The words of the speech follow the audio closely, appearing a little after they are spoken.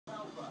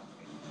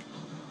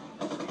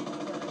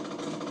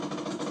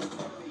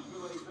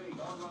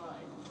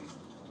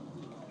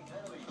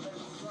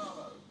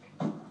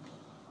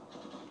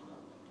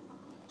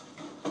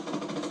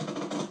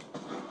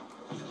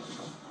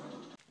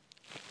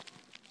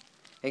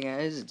Hey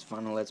guys, it's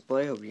Final Let's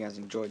Play. Hope you guys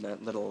enjoyed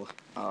that little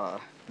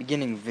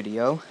beginning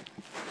video.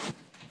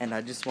 And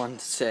I just wanted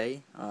to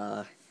say,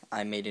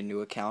 I made a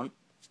new account.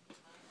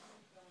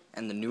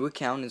 And the new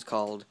account is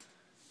called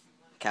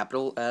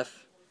capital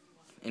F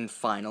in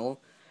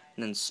Final,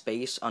 and then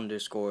space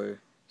underscore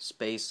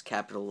space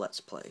capital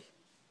Let's Play.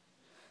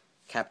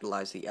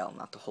 Capitalize the L,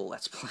 not the whole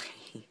Let's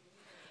Play.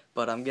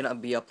 But I'm gonna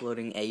be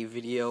uploading a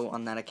video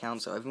on that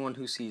account, so everyone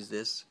who sees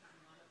this,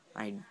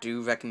 I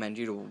do recommend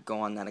you to go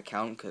on that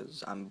account,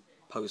 because I'm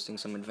posting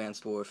some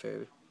Advanced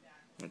Warfare.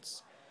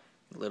 It's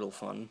a little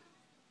fun.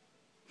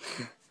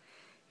 If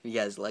you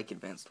guys like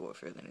Advanced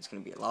Warfare, then it's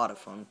going to be a lot of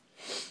fun.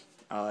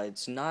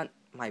 It's not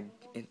my,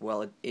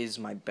 well, it is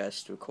my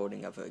best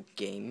recording of a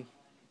game.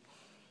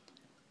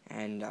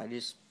 And I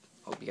just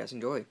hope you guys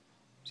enjoy.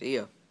 See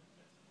ya.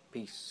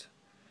 Peace.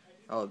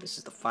 Oh, this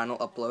is the final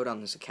upload on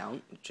this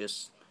account.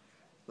 Just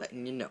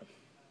letting you know.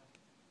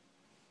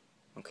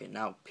 Okay,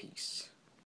 now peace.